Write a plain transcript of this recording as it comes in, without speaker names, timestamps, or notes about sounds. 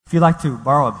If you'd like to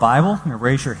borrow a Bible,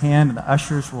 raise your hand and the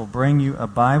ushers will bring you a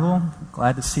Bible.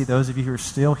 Glad to see those of you who are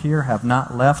still here, have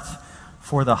not left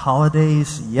for the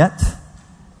holidays yet.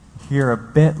 Here a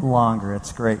bit longer.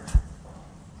 It's great.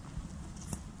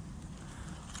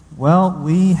 Well,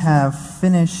 we have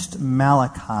finished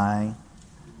Malachi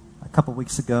a couple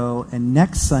weeks ago, and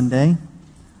next Sunday,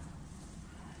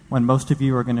 when most of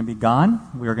you are going to be gone,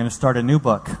 we are going to start a new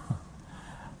book.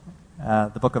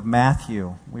 The book of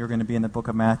Matthew. We are going to be in the book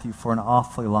of Matthew for an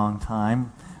awfully long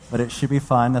time, but it should be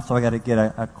fun. That's why I got to get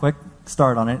a quick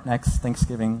start on it next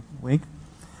Thanksgiving week.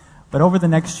 But over the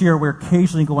next year, we're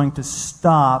occasionally going to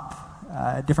stop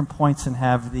at different points and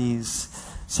have these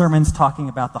sermons talking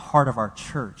about the heart of our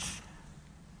church,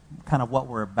 kind of what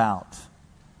we're about.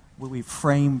 What we've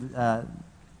framed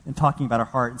in talking about our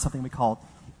heart in something we call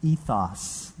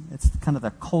ethos. It's kind of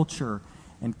the culture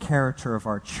and character of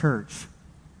our church.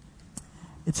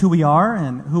 It's who we are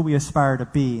and who we aspire to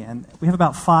be. And we have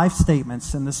about 5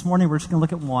 statements, and this morning we're just going to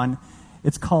look at one.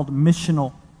 It's called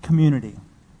missional community.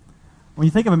 When you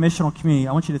think of a missional community,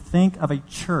 I want you to think of a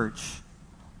church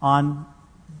on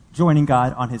joining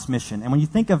God on His mission. And when you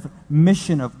think of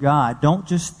mission of God, don't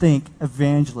just think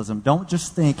evangelism. Don't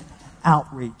just think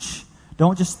outreach.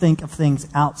 Don't just think of things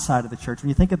outside of the church. When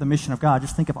you think of the mission of God,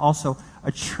 just think of also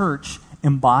a church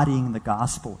embodying the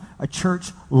gospel, a church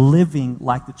living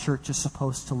like the church is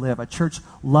supposed to live, a church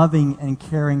loving and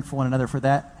caring for one another. For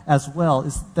that as well,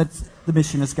 that's the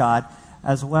mission is God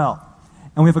as well.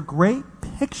 And we have a great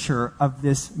picture of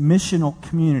this missional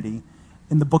community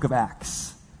in the book of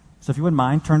Acts. So if you wouldn't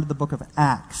mind, turn to the book of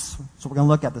Acts. So we're going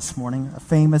to look at this morning a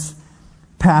famous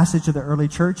passage of the early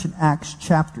church in Acts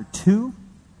chapter 2.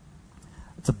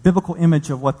 It's a biblical image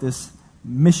of what this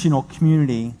missional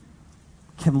community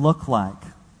can look like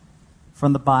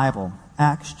from the Bible.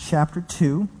 Acts chapter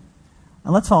 2.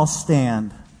 And let's all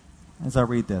stand as I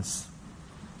read this.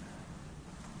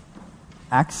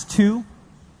 Acts 2,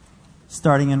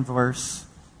 starting in verse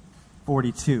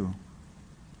 42.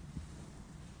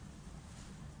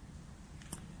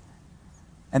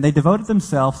 And they devoted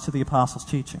themselves to the apostles'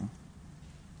 teaching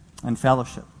and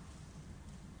fellowship,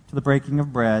 to the breaking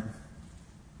of bread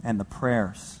and the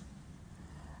prayers.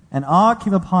 And awe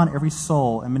came upon every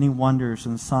soul, and many wonders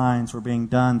and signs were being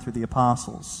done through the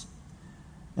apostles.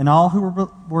 And all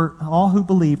who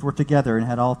believed were together and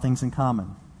had all things in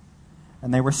common.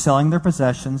 And they were selling their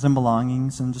possessions and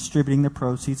belongings and distributing the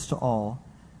proceeds to all,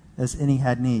 as any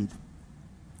had need.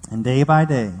 And day by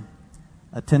day,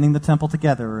 attending the temple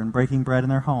together and breaking bread in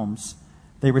their homes,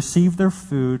 they received their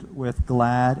food with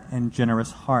glad and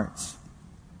generous hearts,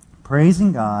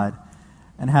 praising God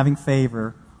and having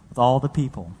favor with all the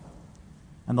people.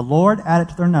 And the Lord added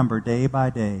to their number day by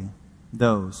day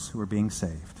those who were being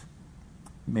saved.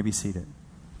 You may be seated.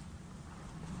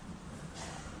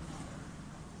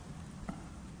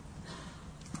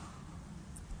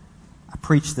 I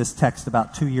preached this text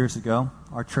about 2 years ago.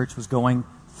 Our church was going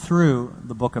through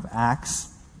the book of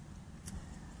Acts.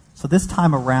 So this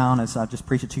time around, as I just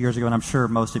preached it 2 years ago, and I'm sure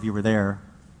most of you were there.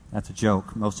 That's a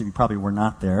joke. Most of you probably were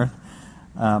not there.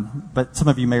 But some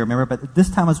of you may remember. But this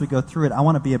time as we go through it, I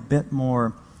want to be a bit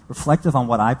more reflective on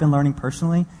what I've been learning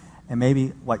personally and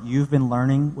maybe what you've been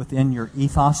learning within your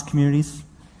ethos communities.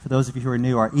 For those of you who are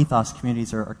new, our ethos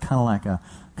communities are kind of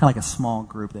like a small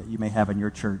group that you may have in your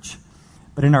church.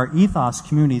 But in our ethos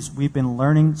communities, we've been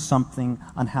learning something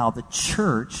on how the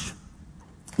church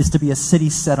is to be a city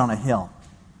set on a hill.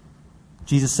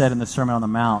 Jesus said in the Sermon on the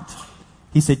Mount,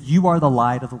 He said, "You are the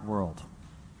light of the world."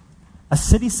 A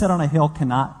city set on a hill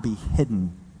cannot be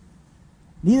hidden.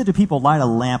 Neither do people light a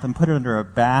lamp and put it under a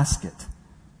basket,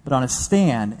 but on a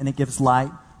stand, and it gives light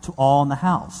to all in the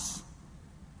house.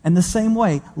 In the same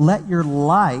way, let your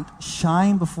light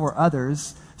shine before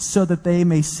others so that they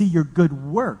may see your good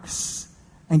works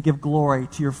and give glory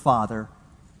to your Father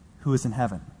who is in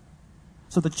heaven.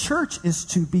 So the church is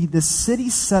to be this city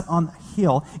set on a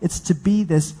hill. It's to be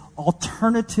this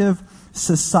alternative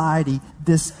society,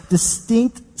 this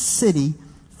distinct city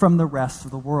from the rest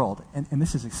of the world. And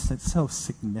this is so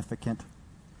significant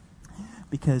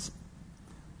because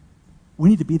we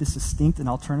need to be this distinct and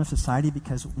alternative society,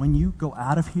 because when you go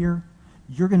out of here,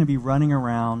 you're going to be running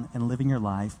around and living your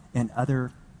life in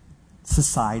other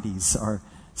societies or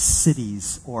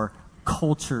cities or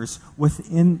cultures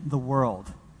within the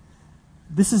world.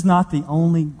 This is not the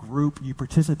only group you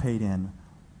participate in.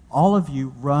 All of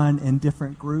you run in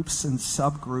different groups and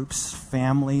subgroups,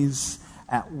 families,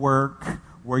 at work,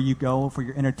 where you go for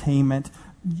your entertainment.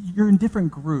 You're in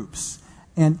different groups.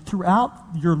 And throughout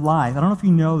your life, I don't know if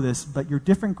you know this, but your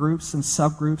different groups and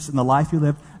subgroups and the life you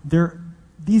live, they're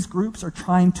these groups are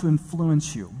trying to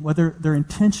influence you, whether they're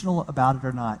intentional about it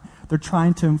or not. They're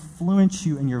trying to influence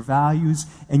you in your values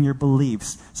and your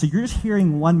beliefs. So you're just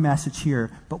hearing one message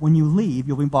here, but when you leave,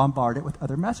 you'll be bombarded with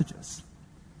other messages.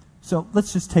 So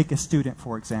let's just take a student,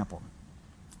 for example.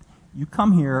 You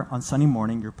come here on Sunday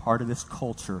morning, you're part of this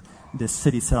culture, this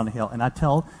city set on a hill, and I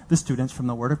tell the students from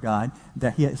the Word of God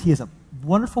that he has a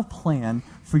wonderful plan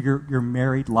for your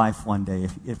married life one day,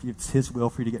 if it's His will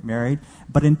for you to get married.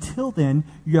 But until then,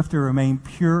 you have to remain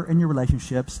pure in your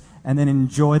relationships and then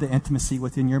enjoy the intimacy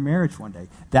within your marriage one day.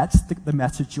 That's the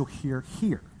message you'll hear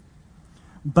here.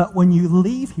 But when you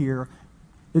leave here,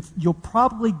 you'll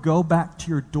probably go back to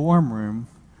your dorm room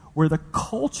where the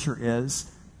culture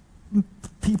is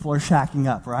people are shacking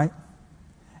up, right?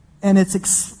 And it's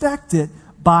expected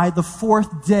by the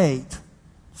fourth date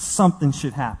something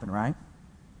should happen, right?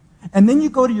 And then you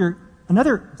go to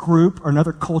another group or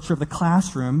another culture of the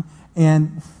classroom,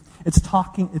 and it's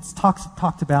talked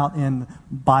about in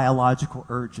biological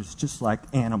urges, just like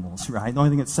animals, right? The only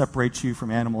thing that separates you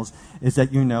from animals is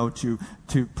that you know to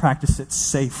practice it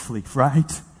safely,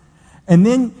 right? And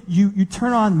then you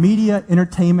turn on media,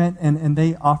 entertainment, and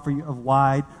they offer you a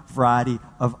wide variety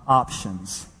of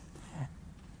options.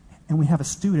 And we have a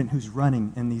student who's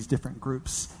running in these different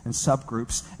groups and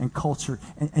subgroups and culture.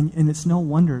 And it's no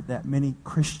wonder that many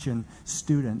Christian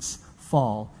students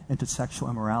fall into sexual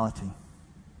immorality.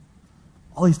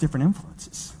 All these different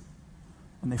influences.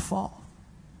 And they fall.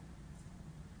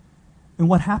 And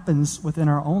what happens within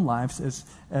our own lives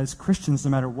as Christians,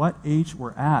 no matter what age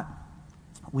we're at,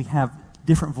 we have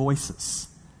different voices,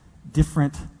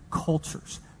 different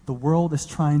cultures. The world is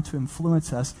trying to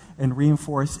influence us and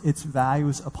reinforce its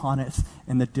values upon us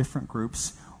in the different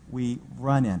groups we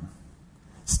run in.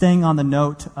 Staying on the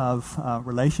note of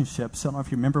relationships, I don't know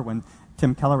if you remember when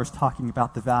Tim Keller was talking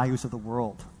about the values of the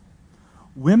world.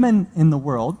 Women in the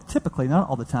world, typically, not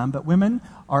all the time, but women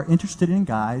are interested in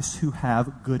guys who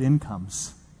have good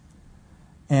incomes.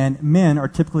 And men are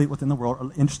typically within the world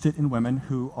are interested in women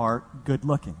who are good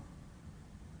looking.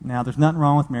 Now, there's nothing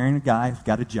wrong with marrying a guy who's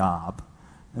got a job.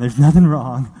 And there's nothing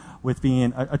wrong with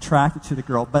being attracted to the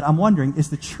girl. But I'm wondering,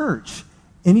 is the church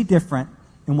any different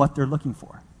in what they're looking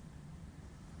for?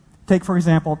 Take, for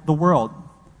example, the world.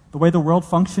 The way the world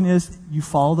function is you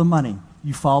follow the money.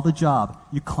 You follow the job.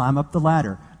 You climb up the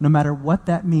ladder. No matter what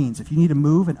that means. If you need to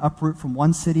move and uproot from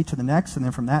one city to the next and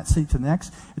then from that city to the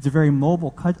next, it's a very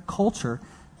mobile culture.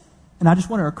 And I just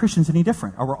wonder, are Christians any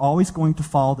different? Are we always going to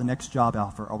follow the next job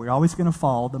offer? Are we always going to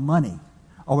follow the money?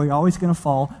 Are we always going to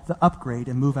follow the upgrade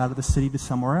and move out of the city to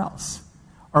somewhere else?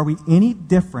 Are we any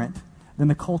different than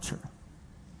the culture?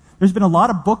 There's been a lot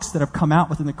of books that have come out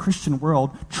within the Christian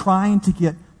world trying to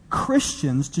get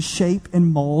Christians to shape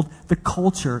and mold the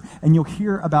culture. And you'll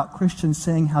hear about Christians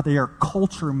saying how they are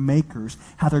culture makers,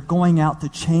 how they're going out to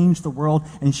change the world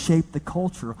and shape the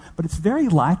culture. But it's very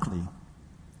likely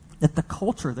that the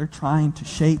culture they're trying to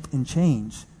shape and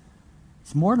change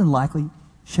is more than likely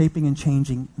shaping and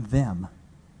changing them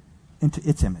into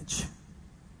its image.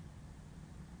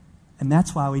 And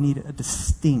that's why we need a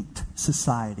distinct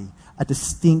society, a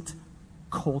distinct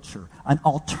culture, an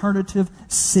alternative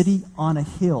city on a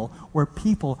hill where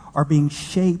people are being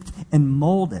shaped and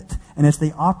molded. And as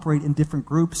they operate in different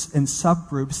groups and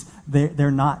subgroups, they're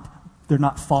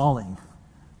not falling.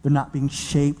 They're not being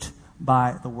shaped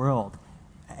by the world.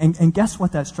 And guess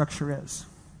what that structure is?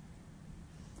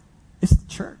 It's the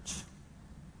church.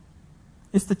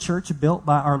 It's the church built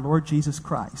by our Lord Jesus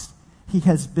Christ. He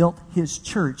has built His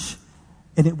church,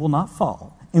 and it will not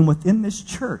fall. And within this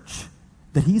church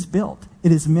that He's built,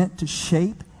 it is meant to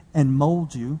shape and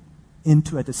mold you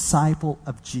into a disciple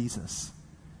of Jesus.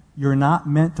 You're not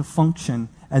meant to function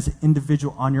as an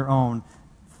individual on your own,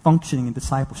 functioning in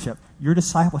discipleship. Your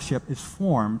discipleship is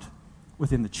formed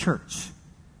within the church.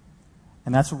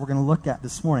 And that's what we're going to look at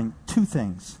this morning. Two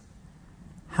things.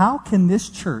 How can this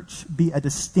church be a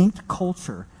distinct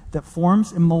culture that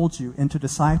forms and molds you into a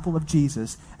disciple of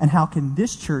Jesus? And how can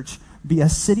this church be a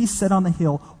city set on the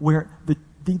hill where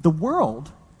the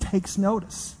world takes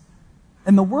notice?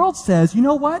 And the world says, you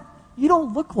know what? You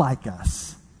don't look like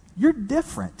us. You're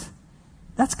different.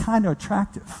 That's kind of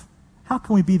attractive. How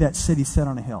can we be that city set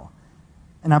on a hill?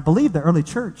 And I believe the early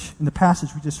church, in the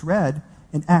passage we just read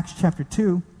in Acts chapter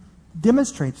 2,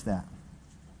 demonstrates that.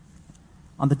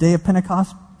 On the day of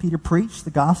Pentecost, Peter preached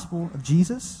the gospel of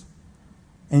Jesus,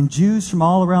 and Jews from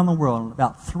all around the world,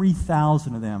 about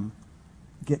 3,000 of them,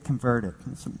 get converted.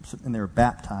 And they were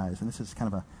baptized, and this is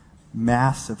kind of a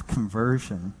massive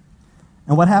conversion.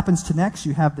 And what happens to next?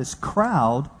 You have this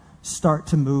crowd start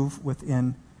to move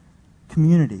within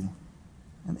community.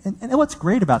 And what's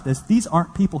great about this, these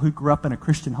aren't people who grew up in a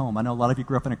Christian home. I know a lot of you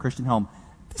grew up in a Christian home.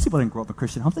 These people didn't grow up in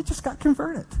Christian homes. They just got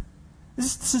converted.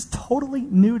 This is totally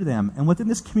new to them. And within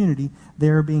this community, they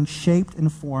are being shaped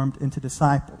and formed into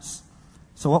disciples.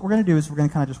 So what we're going to do is we're going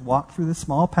to kind of just walk through this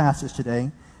small passage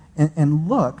today and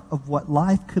look of what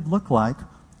life could look like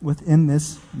within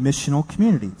this missional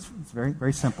community. It's very,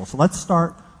 very simple. So let's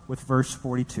start with verse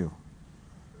 42.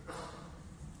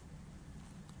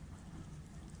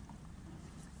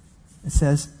 It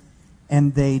says,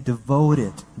 and they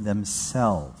devoted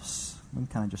themselves. We can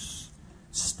kind of just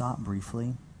stop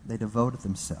briefly. They devoted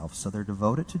themselves. So they're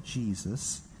devoted to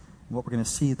Jesus. And what we're going to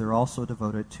see, they're also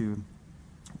devoted to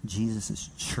Jesus'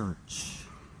 church.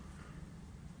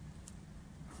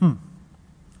 And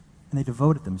they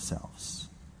devoted themselves.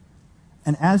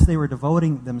 And as they were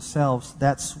devoting themselves,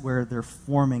 that's where their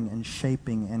forming and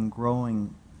shaping and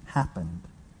growing happened.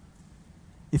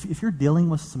 If you're dealing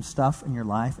with some stuff in your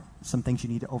life, some things you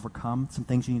need to overcome, some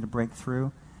things you need to break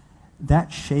through,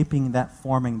 that shaping, that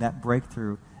forming, that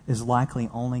breakthrough is likely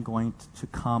only going to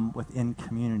come within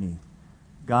community.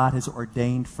 God has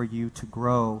ordained for you to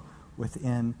grow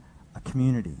within a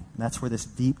community. And that's where this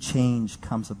deep change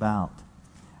comes about.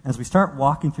 As we start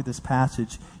walking through this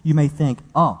passage, you may think,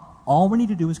 oh, all we need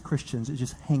to do as Christians is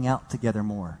just hang out together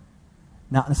more.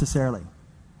 Not necessarily.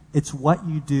 It's what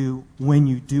you do when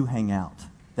you do hang out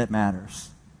that matters.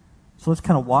 So let's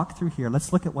kind of walk through here.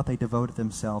 Let's look at what they devoted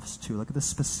themselves to. Look at the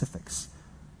specifics.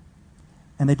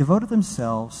 And they devoted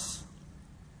themselves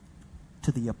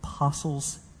to the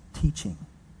apostles' teaching.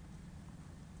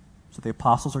 So the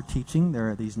apostles are teaching. There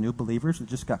are these new believers who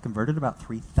just got converted, about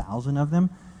 3,000 of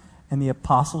them. And the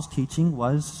apostles' teaching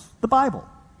was the Bible,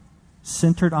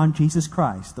 centered on Jesus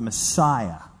Christ. The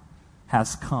Messiah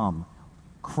has come.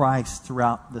 Christ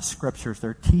throughout the Scriptures.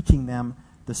 They're teaching them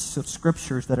the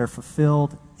Scriptures that are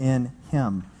fulfilled in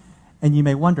Him. And you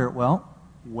may wonder, well,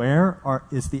 where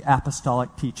is the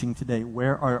apostolic teaching today?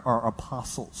 Where are our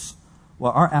apostles?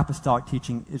 Well, our apostolic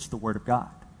teaching is the Word of God.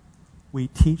 We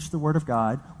teach the Word of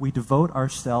God, we devote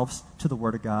ourselves to the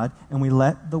Word of God, and we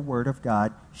let the Word of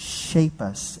God shape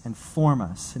us and form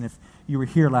us. And if you were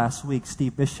here last week,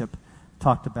 Steve Bishop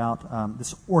talked about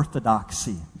this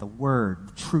orthodoxy, the Word,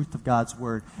 the truth of God's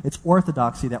Word. It's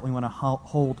orthodoxy that we want to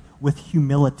hold with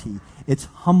humility. It's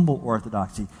humble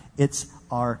orthodoxy. It's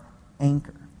our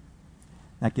anchor.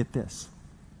 Now get this.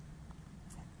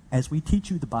 As we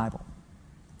teach you the Bible,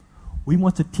 we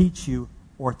want to teach you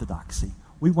orthodoxy.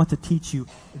 We want to teach you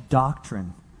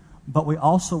doctrine, but we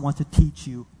also want to teach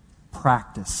you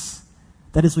practice.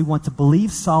 That is, we want to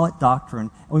believe solid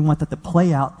doctrine, and we want that to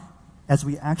play out as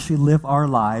we actually live our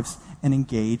lives and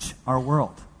engage our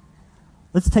world.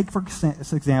 Let's take, for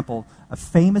example, a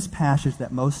famous passage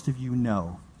that most of you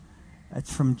know.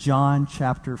 It's from John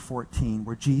chapter 14,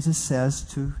 where Jesus says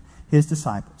to His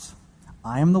disciples,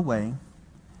 I am the way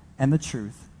and the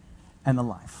truth and the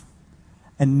life.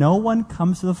 And no one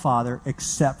comes to the Father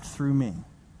except through me.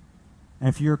 And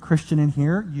if you're a Christian in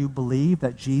here, you believe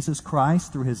that Jesus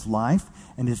Christ, through His life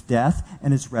and His death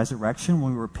and His resurrection,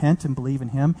 when we repent and believe in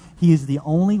Him, He is the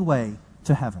only way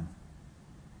to heaven.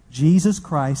 Jesus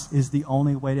Christ is the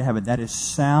only way to heaven. That is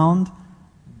sound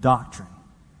doctrine.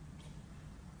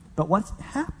 But what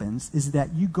happens is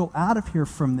that you go out of here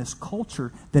from this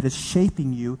culture that is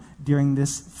shaping you during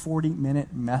this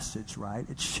 40-minute message, right?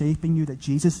 It's shaping you that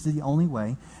Jesus is the only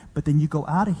way. But then you go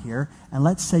out of here, and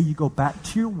let's say you go back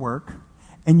to your work,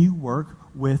 and you work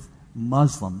with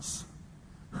Muslims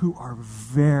who are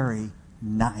very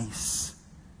nice,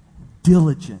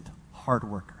 diligent, hard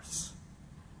workers.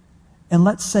 And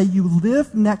let's say you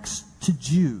live next to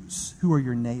Jews who are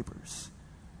your neighbors,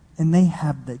 and they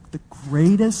have the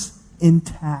greatest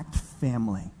intact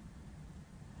family.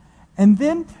 And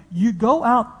then you go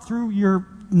out through your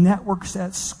networks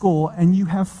at school, and you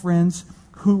have friends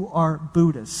who are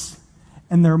Buddhists,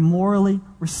 and they're morally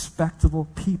respectable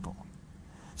people.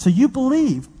 So you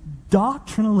believe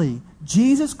doctrinally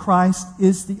Jesus Christ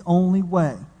is the only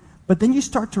way. But then you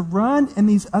start to run in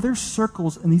these other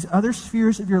circles, in these other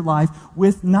spheres of your life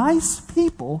with nice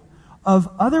people of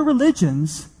other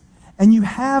religions, and you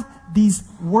have these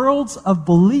worlds of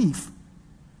belief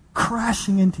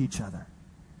crashing into each other.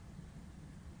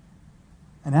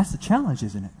 And that's the challenge,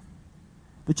 isn't it?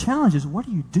 The challenge is, what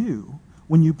do you do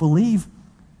when you believe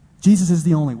Jesus is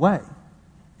the only way,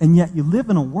 and yet you live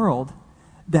in a world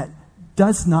that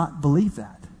does not believe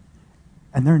that?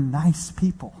 And they're nice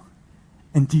people.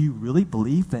 And do you really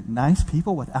believe that nice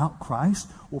people without Christ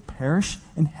will perish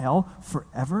in hell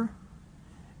forever?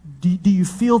 Do you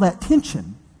feel that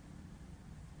tension?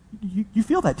 You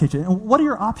feel that tension. And what are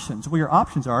your options? Well, your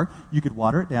options are, you could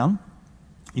water it down,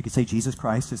 You could say Jesus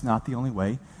Christ is not the only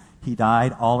way. He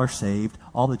died, all are saved.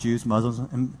 All the Jews, Muslims,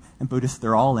 and Buddhists,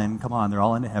 they're all in. Come on, they're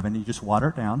all into heaven. You just water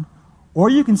it down. Or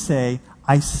you can say,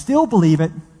 I still believe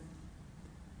it,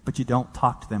 but you don't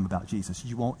talk to them about Jesus.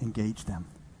 You won't engage them.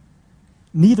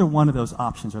 Neither one of those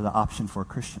options are the option for a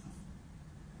Christian.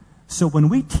 So when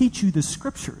we teach you the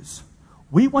Scriptures,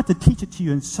 we want to teach it to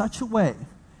you in such a way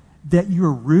that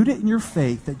you're rooted in your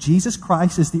faith that Jesus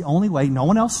Christ is the only way. No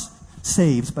one else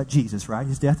saves but Jesus, right?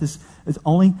 His death is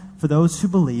only for those who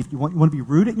believe. You want to be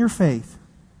rooted in your faith,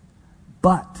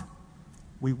 but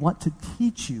we want to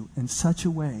teach you in such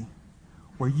a way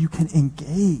where you can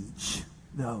engage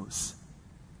those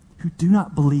who do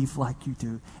not believe like you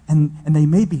do, and they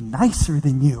may be nicer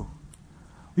than you.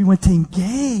 We want to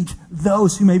engage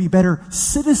those who may be better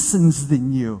citizens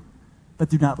than you, but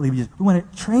do not believe in Jesus. We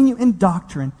want to train you in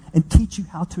doctrine and teach you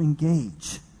how to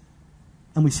engage.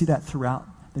 And we see that throughout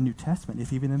the New Testament,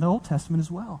 if even in the Old Testament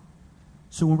as well.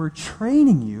 So when we're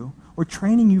training you for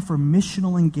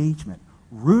missional engagement.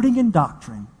 Rooting in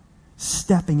doctrine,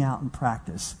 stepping out in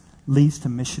practice leads to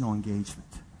missional engagement.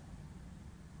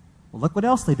 Well, look what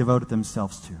else they devoted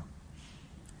themselves to.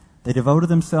 They devoted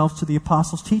themselves to the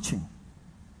apostles' teaching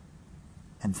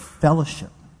and fellowship.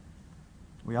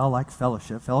 We all like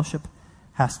fellowship. Fellowship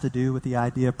has to do with the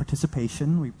idea of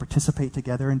participation. We participate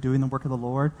together in doing the work of the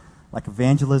Lord, like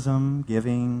evangelism,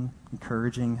 giving,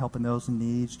 encouraging, helping those in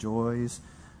needs, joys,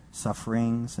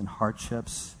 sufferings, and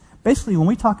hardships. Basically, when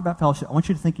we talk about fellowship, I want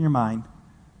you to think in your mind,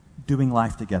 doing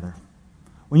life together.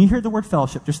 When you hear the word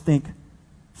fellowship, just think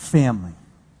family.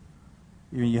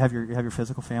 You have your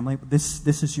physical family, but this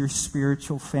is your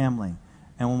spiritual family.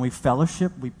 And when we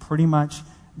fellowship, we pretty much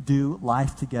do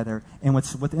life together. And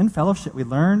within fellowship, we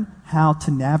learn how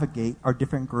to navigate our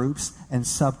different groups and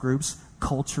subgroups,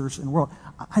 cultures, and world.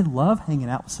 I love hanging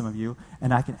out with some of you,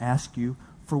 and I can ask you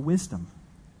for wisdom,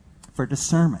 for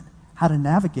discernment, how to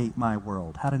navigate my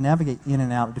world, how to navigate in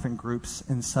and out of different groups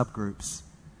and subgroups.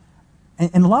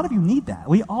 And a lot of you need that.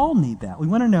 We all need that. We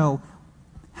want to know,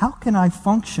 how can I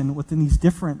function within these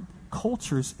different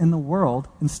cultures in the world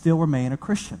and still remain a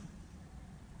Christian?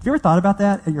 Have you ever thought about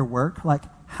that at your work? Like,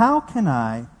 how can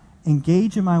I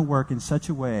engage in my work in such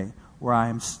a way where I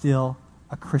am still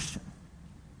a Christian?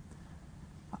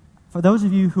 For those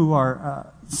of you who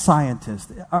are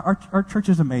scientists, our church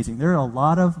is amazing. There are a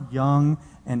lot of young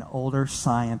and older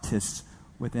scientists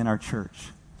within our church.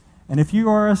 And if you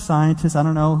are a scientist, I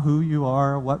don't know who you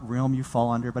are, what realm you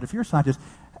fall under, but if you're a scientist,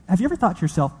 have you ever thought to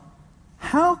yourself,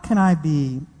 how can I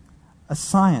be a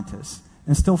scientist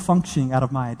and still functioning out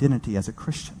of my identity as a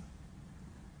Christian?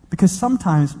 Because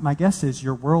sometimes, my guess is,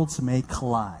 your worlds may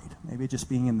collide. Maybe just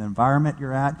being in the environment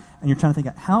you're at, and you're trying to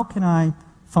think, how can I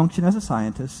function as a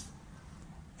scientist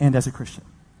and as a Christian?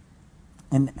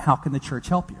 And how can the church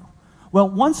help you? Well,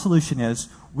 one solution is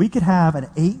we could have an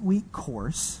 8-week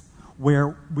course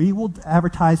where we will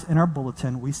advertise in our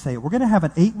bulletin. We say, we're going to have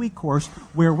an 8-week course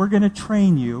where we're going to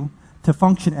train you to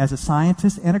function as a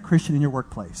scientist and a Christian in your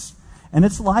workplace. And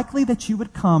it's likely that you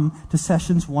would come to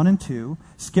sessions 1 and 2,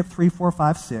 skip 3, 4,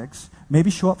 5, 6,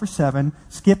 maybe show up for 7,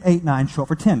 skip 8, 9, show up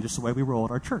for 10, just the way we roll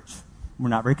at our church. We're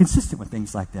not very consistent with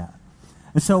things like that.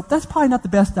 And so that's probably not the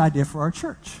best idea for our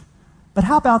church. But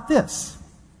how about this?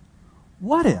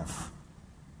 What if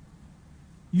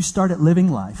you started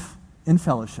living life in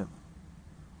fellowship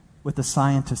with the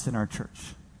scientists in our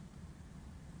church?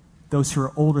 Those who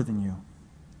are older than you,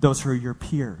 those who are your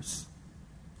peers.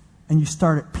 And you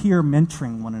started peer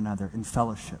mentoring one another in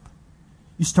fellowship.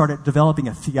 You started developing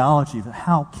a theology of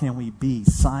how can we be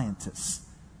scientists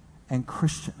and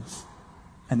Christians,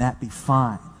 and that be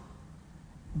fine.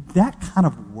 That kind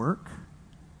of work,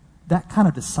 that kind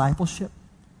of discipleship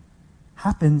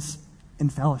happens in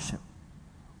fellowship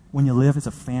when you live as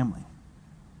a family,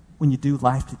 when you do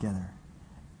life together.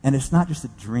 And it's not just a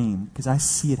dream, because I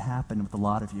see it happen with a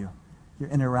lot of you. You're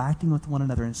interacting with one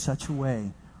another in such a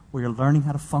way where you're learning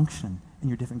how to function in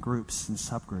your different groups and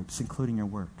subgroups, including your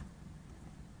work.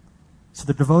 So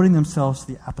they're devoting themselves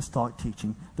to the apostolic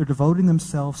teaching. They're devoting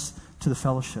themselves to the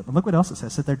fellowship. And look what else it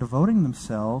says. That they're devoting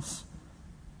themselves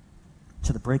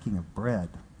to the breaking of bread.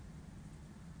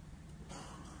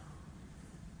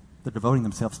 They're devoting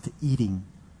themselves to eating.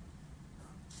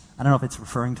 I don't know if it's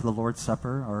referring to the Lord's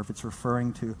Supper or if it's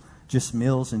referring to just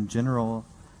meals in general.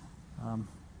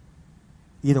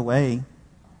 Either way,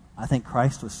 I think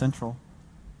Christ was central.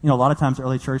 You know, a lot of times the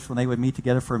early church, when they would meet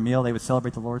together for a meal, they would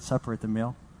celebrate the Lord's Supper at the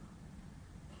meal.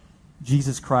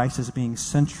 Jesus Christ is being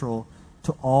central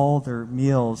to all their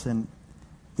meals. And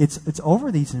it's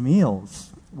over these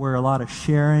meals where a lot of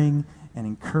sharing and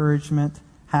encouragement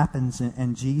happens,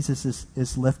 and Jesus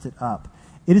is lifted up.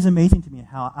 It is amazing to me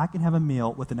how I can have a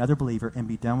meal with another believer and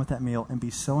be done with that meal and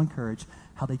be so encouraged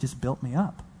how they just built me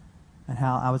up and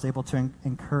how I was able to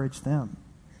encourage them.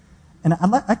 And I'd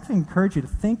like to encourage you to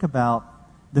think about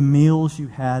the meals you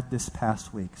had this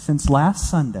past week. Since last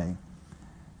Sunday,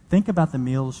 think about the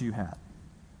meals you had.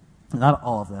 Not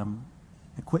all of them.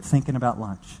 And quit thinking about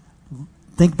lunch.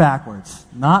 Think backwards,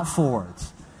 not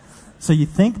forwards. So you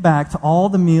think back to all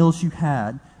the meals you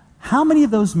had. How many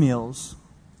of those meals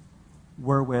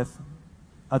were with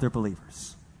other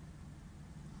believers?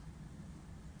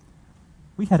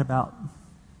 We had about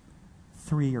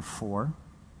 3 or 4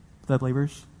 with other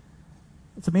believers.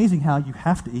 It's amazing how you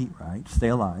have to eat right, stay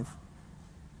alive.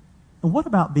 And what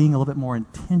about being a little bit more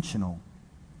intentional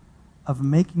of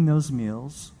making those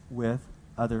meals with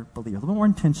other believers? A little bit more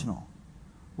intentional,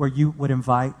 where you would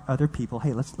invite other people,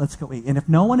 hey, let's go eat. And if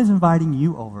no one is inviting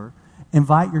you over,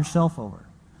 invite yourself over.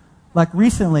 Like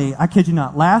recently, I kid you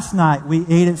not, last night we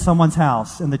ate at someone's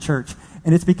house in the church,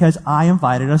 and it's because I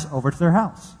invited us over to their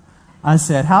house. I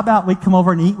said, how about we come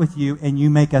over and eat with you and you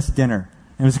make us dinner?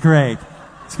 It was great.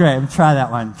 It's great. Try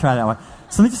that one. So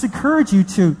let me just encourage you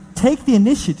to take the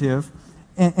initiative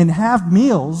and have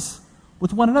meals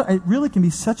with one another. It really can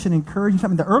be such an encouraging time. I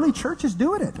mean, the early church is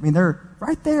doing it. I mean, they're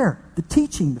right there. The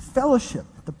teaching, the fellowship,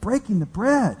 the breaking the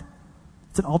bread.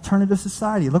 It's an alternative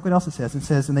society. Look what else it says. It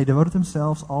says, and they devoted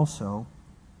themselves also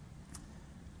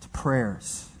to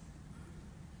prayers.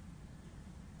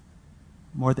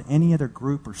 More than any other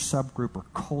group or subgroup or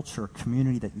culture or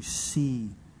community that you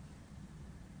see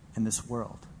in this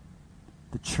world,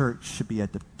 the church should be a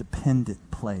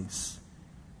dependent place.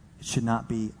 It should not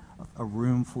be a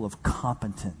room full of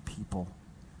competent people.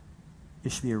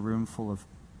 It should be a room full of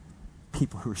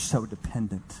people who are so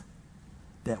dependent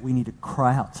that we need to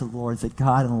cry out to the Lord and say,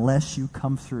 God, unless you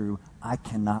come through, I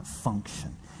cannot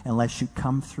function. Unless you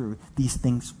come through, these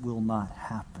things will not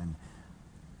happen.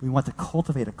 We want to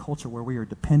cultivate a culture where we are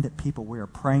dependent people. We are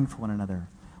praying for one another.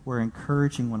 We're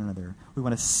encouraging one another. We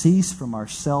want to cease from our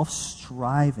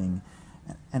self-striving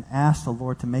and ask the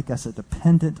Lord to make us a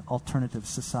dependent alternative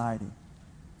society.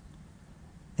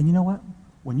 And you know what?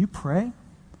 When you pray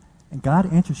and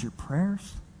God answers your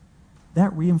prayers,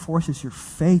 that reinforces your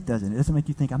faith, doesn't it? It doesn't make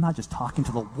you think, I'm not just talking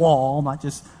to the wall, I'm not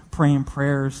just praying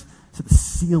prayers to the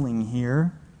ceiling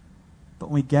here. But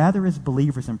when we gather as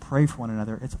believers and pray for one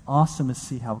another, it's awesome to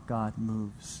see how God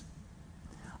moves.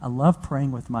 I love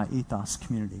praying with my Ethos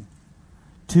community.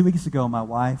 2 weeks ago, my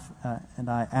wife and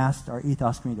I asked our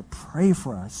Ethos community to pray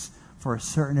for us for a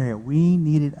certain area. We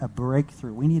needed a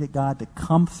breakthrough. We needed God to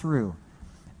come through.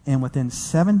 And within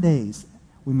 7 days,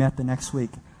 we met the next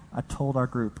week. I told our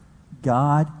group,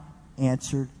 God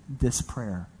answered this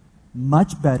prayer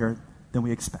much better than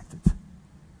we expected.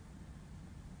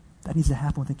 That needs to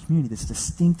happen within the community, this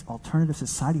distinct alternative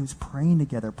society who's praying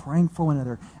together, praying for one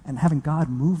another, and having God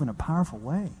move in a powerful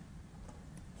way.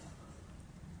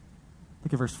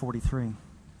 Look at verse 43.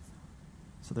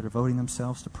 So they're devoting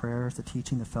themselves to prayers, the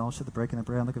teaching, the fellowship, the breaking of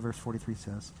bread. Look at verse 43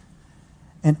 says.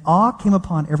 And awe came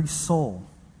upon every soul,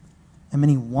 and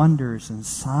many wonders and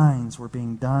signs were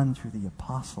being done through the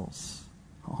apostles.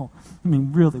 Oh, I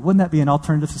mean, really, wouldn't that be an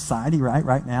alternative society,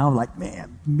 right now? Like,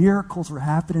 man, miracles were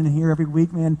happening here every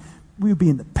week, man. We would be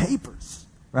in the papers,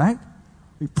 right?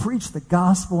 We preach the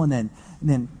gospel, and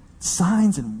then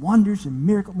signs and wonders and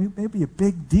miracles. It'd be a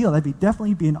big deal. That'd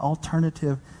definitely be an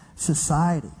alternative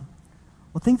society.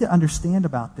 Well, the thing to understand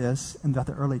about this and about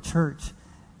the early church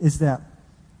is that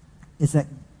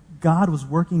God was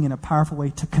working in a powerful way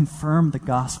to confirm the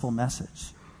gospel message.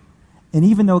 And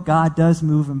even though God does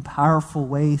move in powerful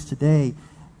ways today,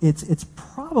 it's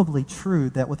probably true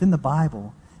that within the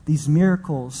Bible, these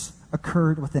miracles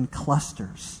occurred within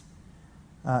clusters.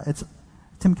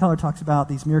 Tim Keller talks about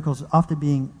these miracles often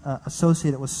being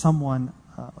associated with someone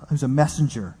who's a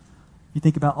messenger. You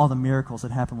think about all the miracles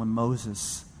that happened when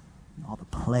Moses, all the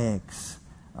plagues,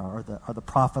 or the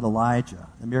prophet Elijah,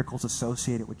 the miracles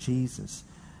associated with Jesus,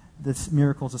 the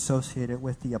miracles associated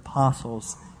with the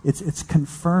apostles. It's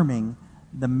confirming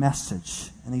the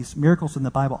message. And these miracles in the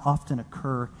Bible often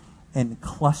occur in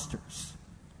clusters.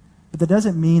 But that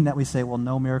doesn't mean that we say, well,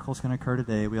 no miracle is going to occur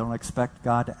today. We don't expect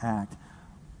God to act.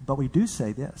 But we do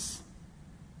say this.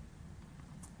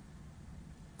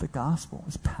 The gospel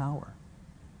is power.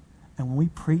 And when we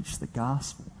preach the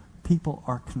gospel, people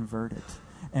are converted.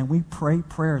 And we pray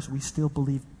prayers, we still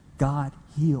believe God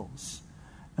heals.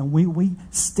 And we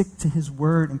stick to his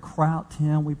word and cry out to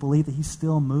him. We believe that he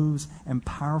still moves in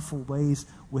powerful ways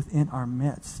within our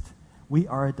midst. We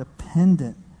are a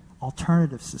dependent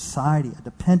alternative society, a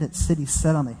dependent city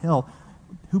set on the hill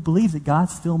who believes that God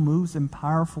still moves in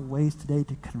powerful ways today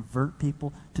to convert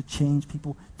people, to change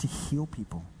people, to heal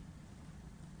people.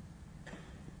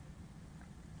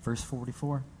 Verse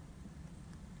 44.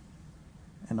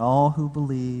 And all who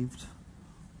believed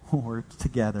were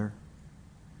together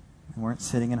and weren't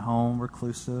sitting at home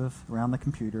reclusive around the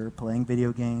computer, playing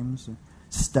video games,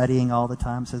 studying all the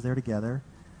time. It says they're together.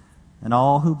 And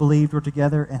all who believed were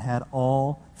together and had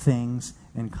all things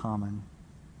in common.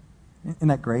 Isn't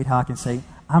that great how I can say,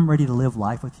 I'm ready to live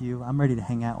life with you, I'm ready to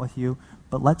hang out with you,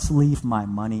 but let's leave my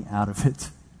money out of it.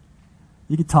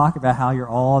 You can talk about how you're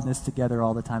all in this together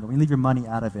all the time, but when you leave your money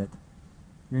out of it,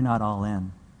 you're not all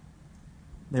in.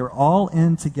 They were all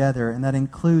in together, and that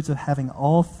includes of having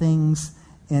all things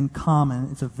in common.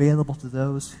 It's available to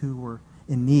those who were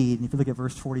in need. And if you look at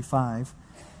verse 45,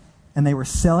 and they were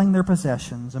selling their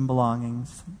possessions and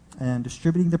belongings and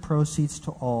distributing the proceeds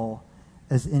to all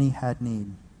as any had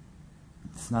need.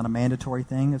 It's not a mandatory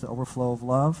thing. It's an overflow of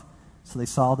love. So they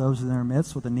saw those in their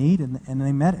midst with a need, and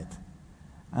they met it.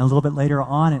 And a little bit later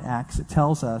on in Acts, it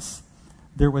tells us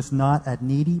there was not a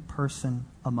needy person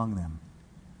among them.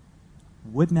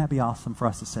 Wouldn't that be awesome for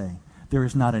us to say? There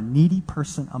is not a needy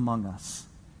person among us.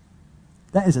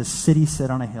 That is a city set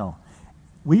on a hill.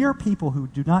 We are people who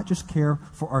do not just care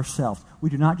for ourselves. We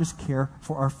do not just care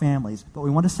for our families. But we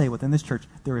want to say within this church,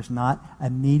 there is not a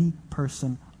needy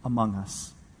person among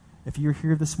us. If you're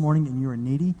here this morning and you're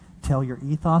needy, tell your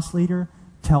ethos leader,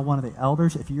 tell one of the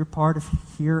elders. If you're part of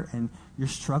here and you're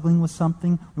struggling with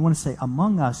something, we want to say,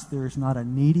 among us, there is not a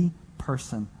needy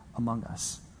person among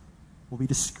us. We'll be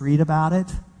discreet about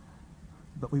it,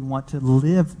 but we want to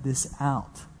live this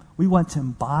out. We want to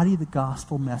embody the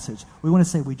gospel message. We want to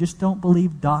say we just don't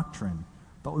believe doctrine,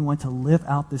 but we want to live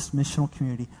out this missional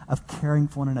community of caring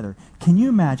for one another. Can you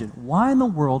imagine why would the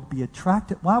world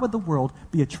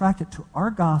be attracted to our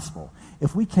gospel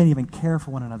if we can't even care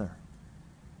for one another?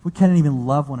 If we can't even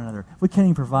love one another, if we can't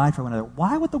even provide for one another,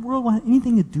 why would the world want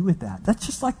anything to do with that? That's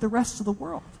just like the rest of the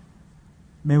world.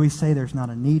 May we say there's not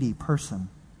a needy person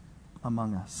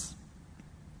among us.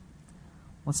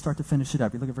 Let's start to finish it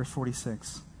up. You look at verse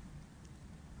 46.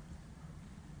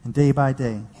 And day by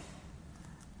day,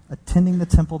 attending the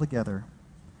temple together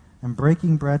and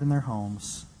breaking bread in their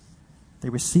homes, they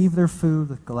received their food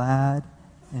with glad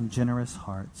and generous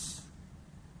hearts.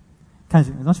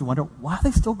 Don't you wonder, why are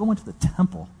they still going to the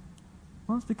temple?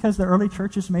 Well, it's because the early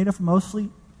church is made up mostly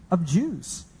of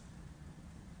Jews.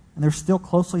 And they're still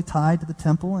closely tied to the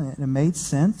temple, and it made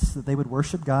sense that they would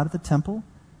worship God at the temple.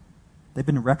 They've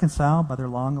been reconciled by their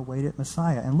long-awaited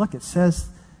Messiah. And look, it says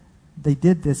they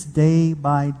did this day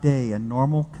by day, a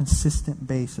normal, consistent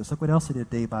basis. Look what else they did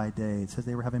day by day. It says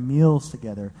they were having meals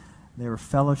together. They were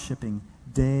fellowshipping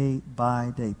day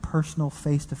by day, personal,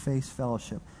 face-to-face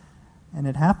fellowship. And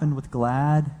it happened with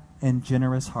glad and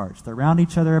generous hearts. They're around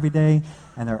each other every day,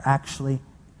 and they're actually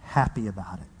happy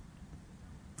about it.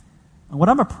 And what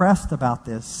I'm impressed about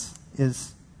this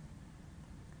is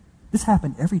this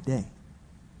happened every day.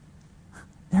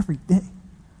 Every day.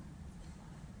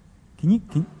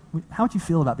 How would you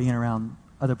feel about being around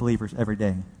other believers every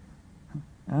day?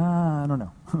 I don't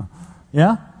know.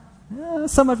 Yeah?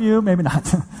 Some of you, maybe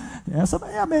not.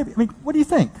 Yeah, maybe. I mean, what do you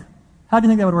think? How do you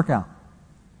think that would work out?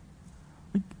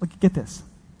 Get this.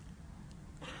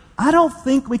 I don't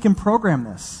think we can program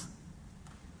this.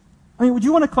 I mean, would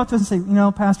you want to come up to us and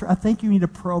say, Pastor, I think you need to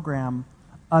program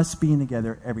us being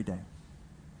together every day?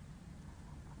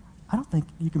 I don't think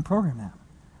you can program that.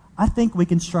 I think we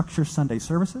can structure Sunday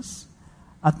services.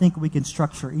 I think we can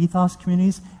structure ethos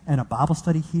communities and a Bible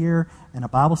study here and a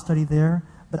Bible study there.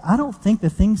 But I don't think the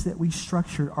things that we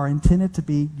structure are intended to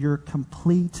be your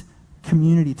complete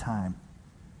community time.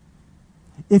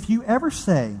 If you ever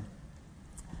say,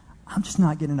 I'm just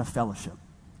not getting enough fellowship.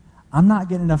 I'm not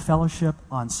getting enough fellowship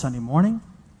on Sunday morning.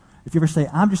 If you ever say,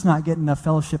 I'm just not getting enough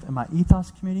fellowship in my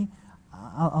ethos community,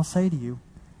 I'll say to you,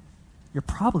 you're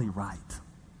probably right.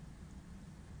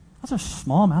 Those are a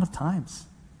small amount of times.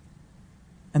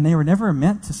 And they were never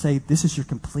meant to say, this is your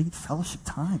complete fellowship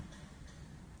time.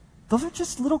 Those are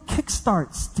just little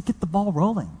kickstarts to get the ball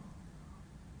rolling.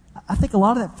 I think a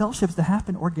lot of that fellowship is to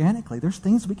happen organically. There's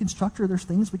things we can structure, there's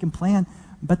things we can plan,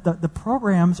 but the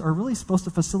programs are really supposed to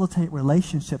facilitate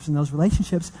relationships, and those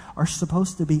relationships are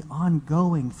supposed to be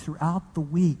ongoing throughout the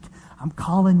week. I'm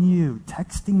calling you,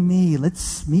 texting me,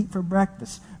 let's meet for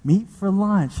breakfast, meet for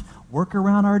lunch, work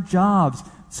around our jobs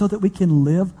so that we can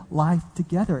live life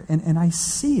together. And I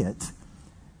see it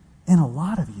in a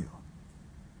lot of you.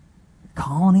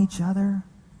 Calling each other,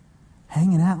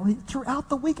 hanging out with you throughout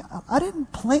the week. I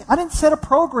didn't set a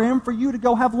program for you to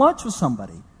go have lunch with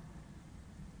somebody.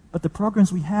 But the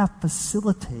programs we have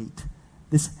facilitate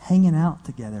this hanging out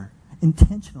together,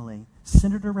 intentionally,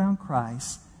 centered around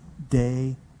Christ,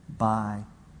 day by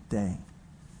day.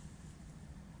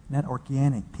 And that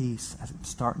organic piece, as I'm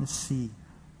starting to see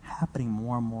happening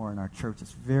more and more in our church,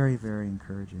 is very, very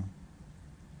encouraging.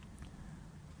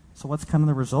 So what's kind of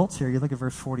the results here? You look at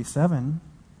verse 47,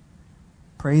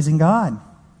 praising God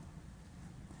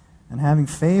and having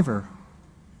favor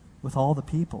with all the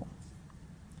people.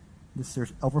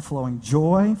 There's overflowing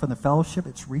joy from the fellowship.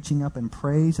 It's reaching up in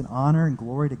praise and honor and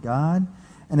glory to God.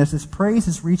 And as this praise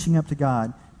is reaching up to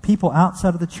God, people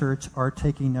outside of the church are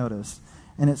taking notice.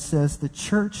 And it says the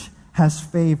church has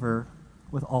favor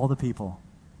with all the people.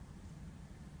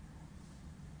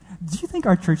 Do you think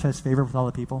our church has favor with all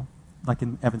the people, like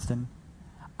in Evanston?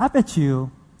 I bet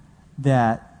you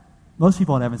that most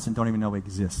people in Evanston don't even know we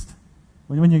exist.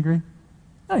 Wouldn't you agree?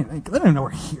 They don't even know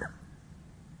we're here.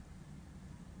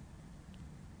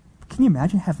 Can you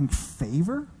imagine having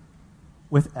favor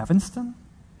with Evanston?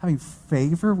 Having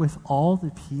favor with all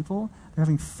the people? They're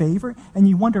having favor. And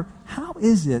you wonder, how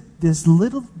is it this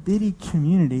little bitty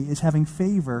community is having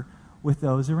favor with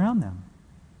those around them?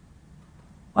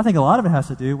 I think a lot of it has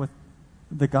to do with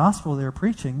the gospel they're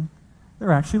preaching.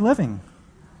 They're actually living.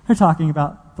 They're talking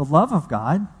about the love of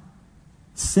God,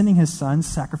 sending his son,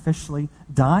 sacrificially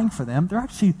dying for them. They're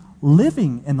actually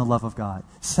living in the love of God,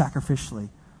 sacrificially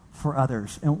for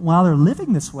others. And while they're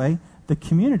living this way, the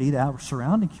community, the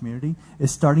surrounding community,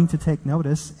 is starting to take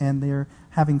notice, and they're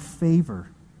having favor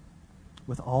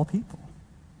with all people.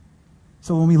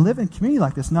 So when we live in a community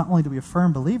like this, not only do we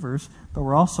affirm believers, but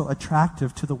we're also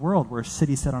attractive to the world. We're a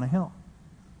city set on a hill.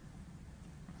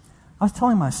 I was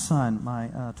telling my son, my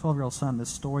 12-year-old son, this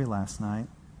story last night,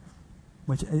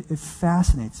 which it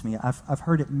fascinates me. I've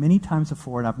heard it many times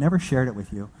before, and I've never shared it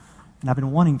with you. And I've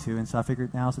been wanting to, and so I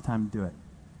figured now's the time to do it.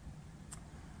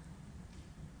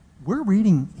 We're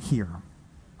reading here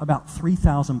about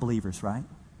 3,000 believers, right?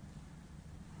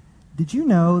 Did you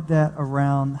know that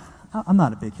around, I'm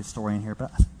not a big historian here,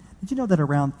 but did you know that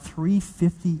around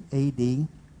 350 AD,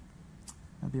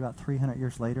 that'd be about 300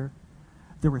 years later,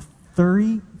 there were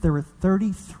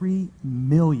 33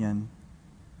 million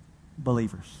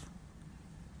believers?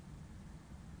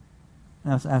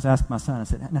 And I was asking my son, I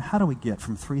said, now how do we get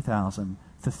from 3,000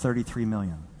 to 33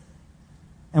 million?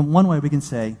 And one way we can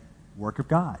say, work of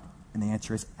God. And the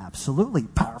answer is absolutely.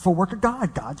 Powerful work of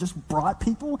God. God just brought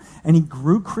people and he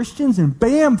grew Christians and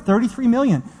bam, 33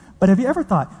 million. But have you ever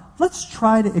thought, let's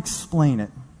try to explain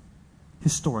it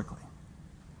historically.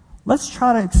 Let's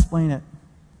try to explain it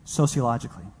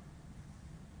sociologically.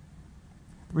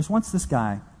 There was once this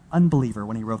guy, unbeliever,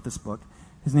 when he wrote this book.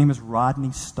 His name is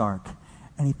Rodney Stark.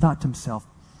 And he thought to himself,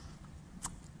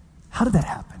 how did that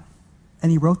happen?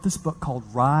 And he wrote this book called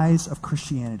Rise of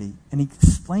Christianity. And he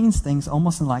explains things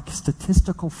almost in like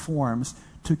statistical forms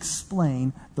to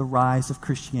explain the rise of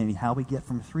Christianity, how we get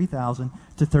from 3,000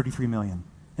 to 33 million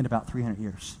in about 300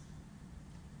 years.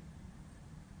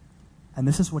 And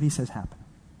this is what he says happened.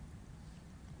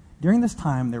 During this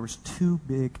time, there was two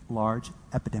big, large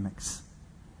epidemics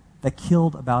that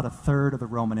killed about a third of the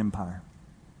Roman Empire.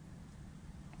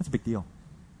 That's a big deal.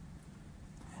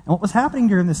 And what was happening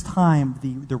during this time,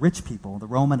 the rich people, the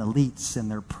Roman elites and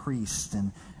their priests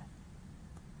and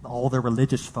all their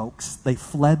religious folks, they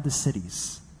fled the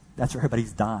cities. That's where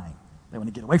everybody's dying. They want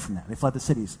to get away from that. They fled the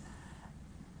cities.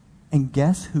 And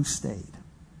guess who stayed?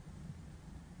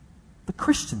 The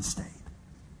Christians stayed.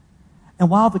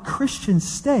 And while the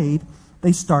Christians stayed,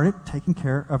 they started taking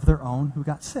care of their own who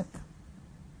got sick.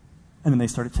 And then they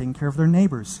started taking care of their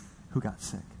neighbors who got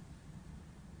sick.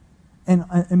 And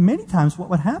many times what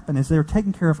would happen is they were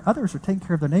taking care of others or taking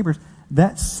care of their neighbors.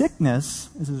 That sickness,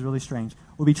 this is really strange,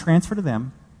 would be transferred to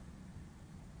them,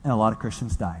 and a lot of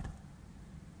Christians died.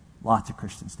 Lots of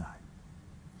Christians died.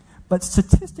 But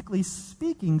statistically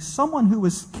speaking, someone who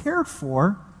was cared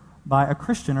for by a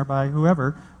Christian or by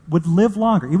whoever would live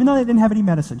longer, even though they didn't have any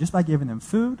medicine, just by giving them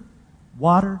food,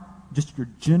 water, just your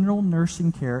general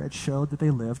nursing care, it showed that they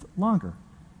lived longer.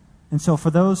 And so for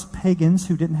those pagans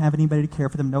who didn't have anybody to care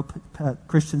for them, no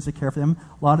Christians to care for them,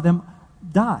 a lot of them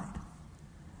died.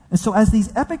 And so as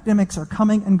these epidemics are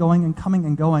coming and going and coming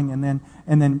and going, and then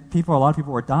a lot of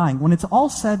people are dying, when it's all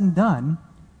said and done,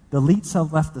 the elites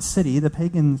have left the city, the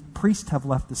pagan priests have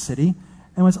left the city,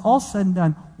 and when it's all said and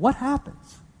done, what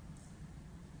happens?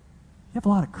 You have a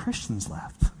lot of Christians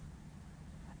left.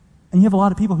 And you have a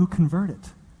lot of people who converted.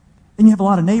 And you have a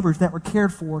lot of neighbors that were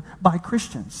cared for by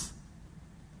Christians.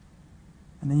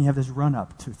 And then you have this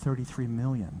run-up to 33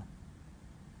 million.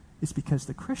 It's because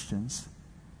the Christians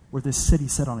were this city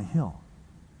set on a hill.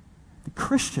 The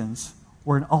Christians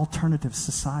were an alternative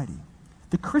society.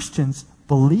 The Christians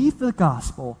believe the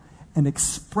gospel and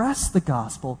express the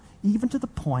gospel even to the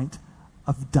point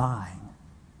of dying.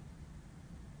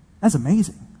 That's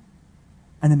amazing.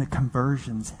 And then the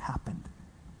conversions happened.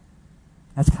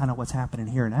 That's kind of what's happening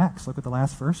here in Acts. Look what the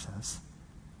last verse says.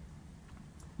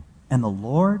 And the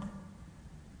Lord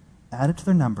added to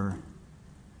their number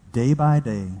day by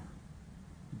day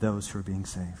those who are being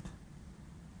saved.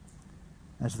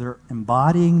 As they're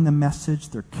embodying the message,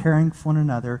 they're caring for one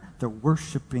another, they're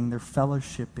worshiping, they're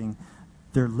fellowshipping,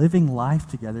 they're living life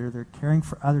together, they're caring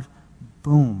for others.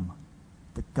 Boom.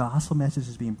 The gospel message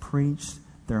is being preached,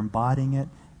 they're embodying it,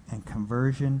 and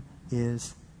conversion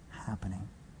is happening.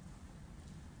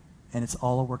 And it's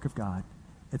all a work of God.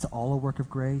 It's all a work of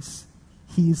grace.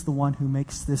 He's the one who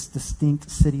makes this distinct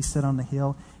city sit on the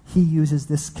hill. He uses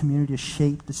this community to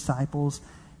shape disciples.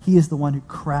 He is the one who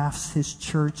crafts his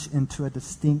church into a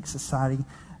distinct society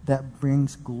that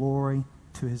brings glory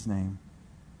to his name.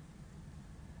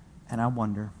 And I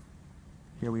wonder,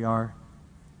 here we are,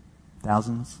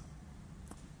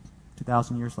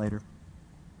 2,000 years later,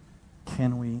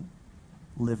 can we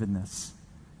live in this?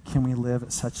 Can we live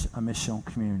at such a missional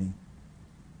community?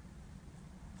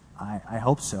 I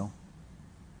hope so.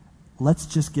 Let's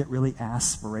just get really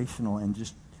aspirational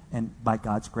and by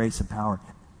God's grace and power,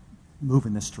 move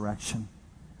in this direction.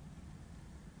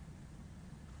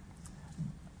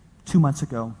 2 months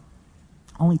ago,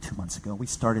 only 2 months ago, we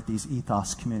started these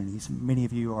ethos communities. Many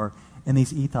of you are in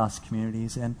these ethos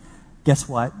communities, and guess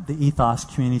what? The ethos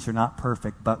communities are not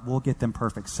perfect, but we'll get them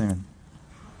perfect soon.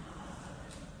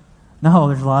 No,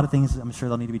 there's a lot of things I'm sure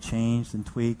they'll need to be changed and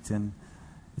tweaked, and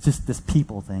it's just this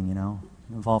people thing,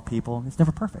 involve people. It's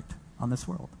never perfect on this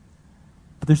world.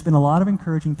 But there's been a lot of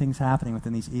encouraging things happening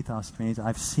within these ethos communities.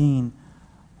 I've seen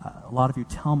a lot of you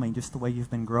tell me just the way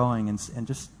you've been growing and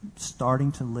just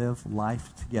starting to live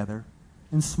life together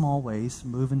in small ways,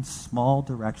 move in small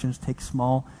directions, take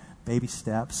small baby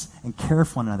steps, and care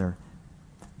for one another.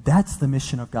 That's the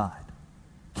mission of God.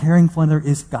 Caring for one another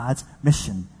is God's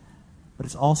mission. But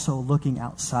it's also looking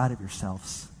outside of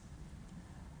yourselves.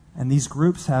 And these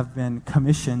groups have been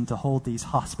commissioned to hold these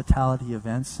hospitality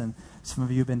events. And some of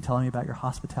you have been telling me about your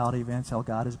hospitality events, how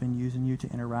God has been using you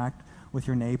to interact with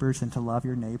your neighbors and to love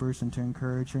your neighbors and to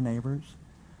encourage your neighbors.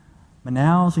 But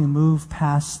now as we move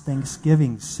past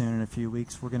Thanksgiving soon in a few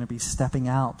weeks, we're going to be stepping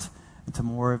out into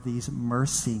more of these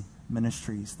mercy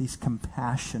ministries, these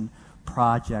compassion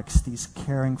projects, these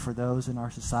caring for those in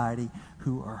our society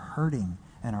who are hurting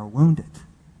and are wounded.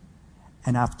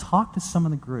 And I've talked to some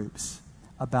of the groups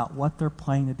about what they're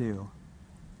planning to do,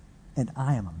 and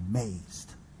I am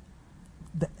amazed.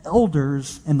 The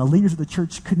elders and the leaders of the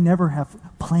church could never have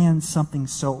planned something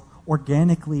so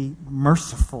organically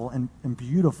merciful and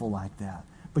beautiful like that.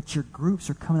 But your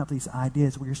groups are coming up with these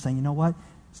ideas where you're saying, you know what?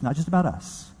 It's not just about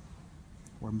us.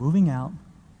 We're moving out.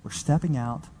 We're stepping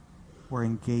out. We're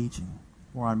engaging.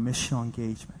 We're on missional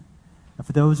engagement. And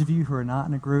for those of you who are not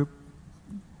in a group,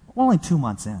 we're only 2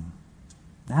 months in.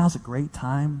 Now's a great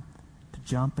time to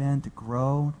jump in, to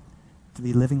grow, to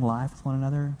be living life with one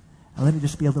another. And let it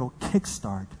just be a little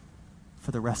kickstart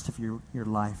for the rest of your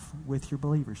life with your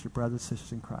believers, your brothers and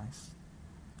sisters in Christ.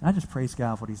 And I just praise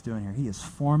God for what he's doing here. He is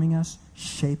forming us,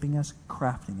 shaping us,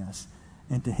 crafting us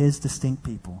into his distinct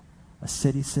people, a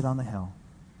city sit on the hill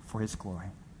for his glory.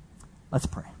 Let's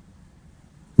pray.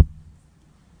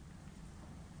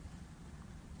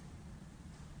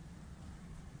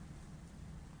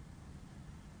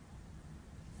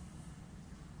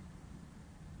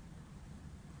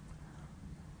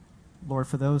 Lord,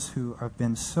 for those who have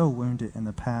been so wounded in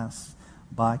the past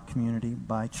by community,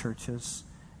 by churches,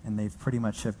 and they've pretty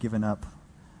much have given up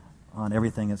on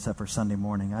everything except for Sunday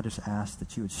morning, I just ask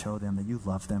that you would show them that you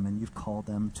love them and you've called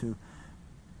them to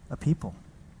a people.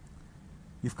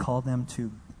 You've called them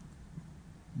to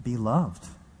be loved,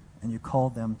 and you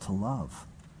called them to love.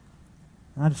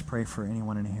 And I just pray for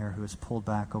anyone in here who has pulled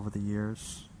back over the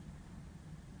years,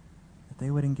 that they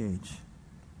would engage.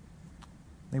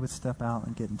 They would step out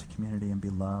and get into community and be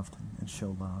loved and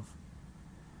show love.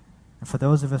 And for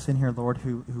those of us in here, Lord,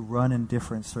 who run in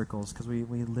different circles, because we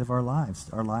live our lives.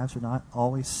 Our lives are not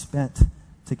always spent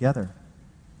together.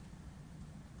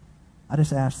 I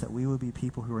just ask that we would be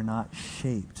people who are not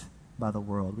shaped by the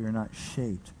world. We are not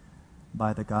shaped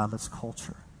by the godless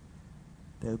culture.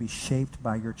 They would be shaped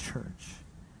by your church.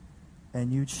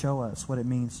 And you'd show us what it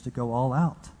means to go all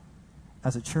out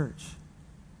as a church.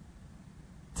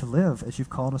 To live as you've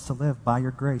called us to live by your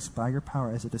grace, by your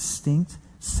power, as a distinct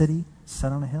city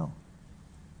set on a hill.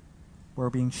 We're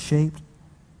being shaped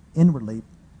inwardly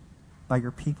by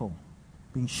your people,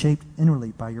 being shaped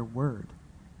inwardly by your word,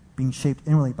 being shaped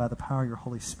inwardly by the power of your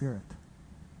Holy Spirit.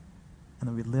 and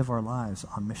that we live our lives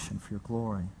on mission for your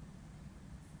glory.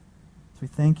 So we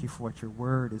thank you for what your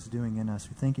word is doing in us.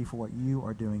 We thank you for what you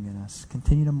are doing in us.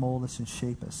 Continue to mold us and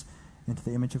shape us into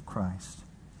the image of Christ.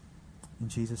 In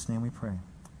Jesus' name we pray.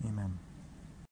 Amen.